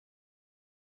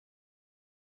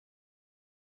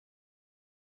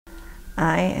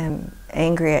I am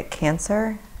angry at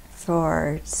cancer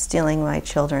for stealing my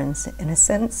children's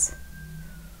innocence.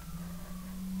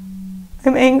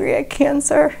 I'm angry at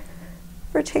cancer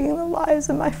for taking the lives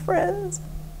of my friends.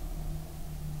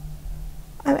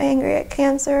 I'm angry at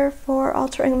cancer for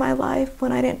altering my life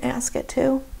when I didn't ask it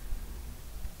to.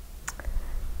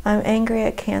 I'm angry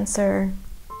at cancer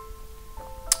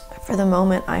for the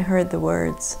moment I heard the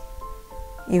words,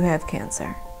 "You have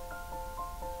cancer."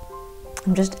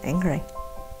 I'm just angry.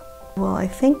 Well, I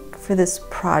think for this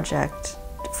project,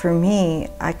 for me,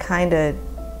 I kind of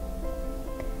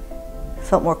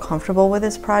felt more comfortable with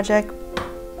this project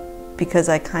because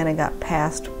I kind of got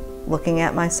past looking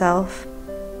at myself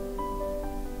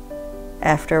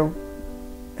after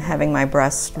having my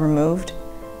breast removed.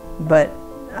 But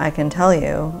I can tell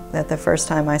you that the first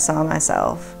time I saw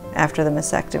myself after the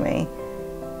mastectomy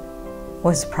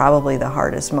was probably the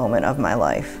hardest moment of my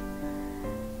life.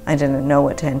 I didn't know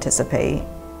what to anticipate.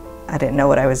 I didn't know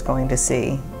what I was going to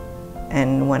see.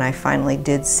 And when I finally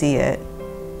did see it,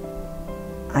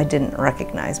 I didn't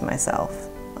recognize myself.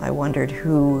 I wondered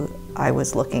who I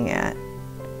was looking at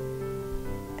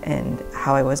and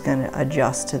how I was going to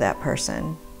adjust to that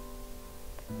person.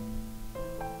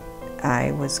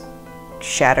 I was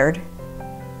shattered.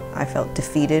 I felt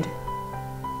defeated.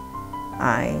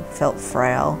 I felt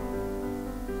frail.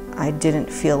 I didn't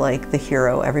feel like the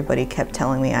hero everybody kept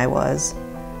telling me I was.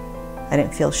 I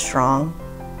didn't feel strong.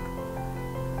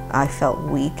 I felt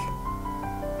weak.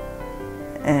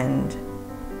 And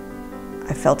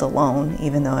I felt alone,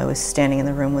 even though I was standing in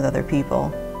the room with other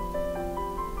people.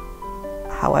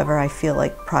 However, I feel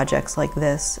like projects like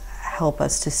this help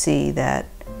us to see that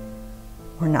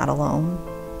we're not alone,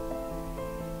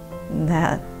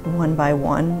 that one by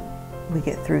one we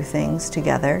get through things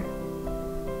together,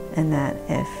 and that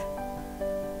if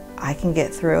I can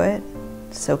get through it,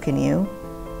 so can you.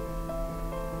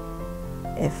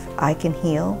 If I can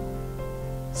heal,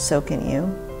 so can you,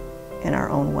 in our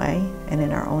own way and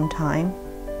in our own time,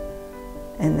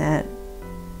 and that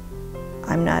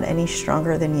I'm not any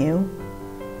stronger than you.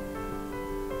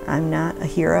 I'm not a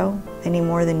hero any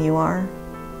more than you are.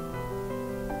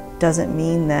 Doesn't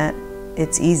mean that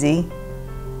it's easy.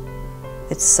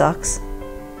 It sucks.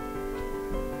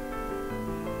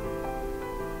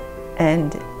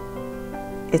 And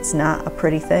it's not a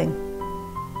pretty thing.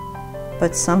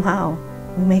 But somehow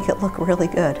we make it look really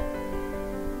good.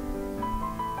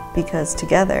 Because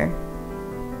together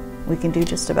we can do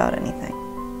just about anything.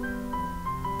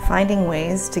 Finding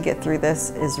ways to get through this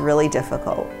is really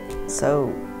difficult. So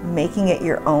making it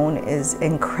your own is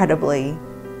incredibly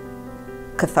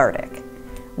cathartic.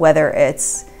 Whether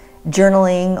it's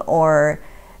journaling or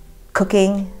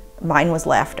cooking, mine was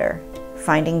laughter.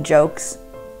 Finding jokes,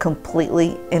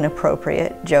 completely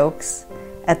inappropriate jokes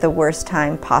at the worst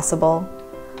time possible,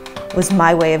 was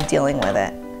my way of dealing with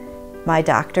it. My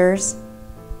doctors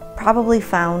probably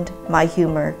found my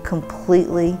humor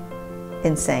completely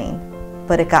insane,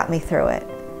 but it got me through it.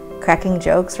 Cracking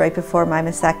jokes right before my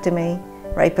mastectomy,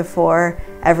 right before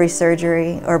every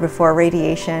surgery or before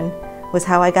radiation was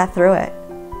how I got through it.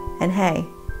 And hey,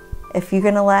 if you're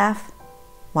gonna laugh,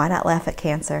 why not laugh at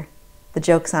cancer? The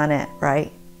joke's on it,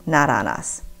 right? Not on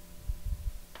us.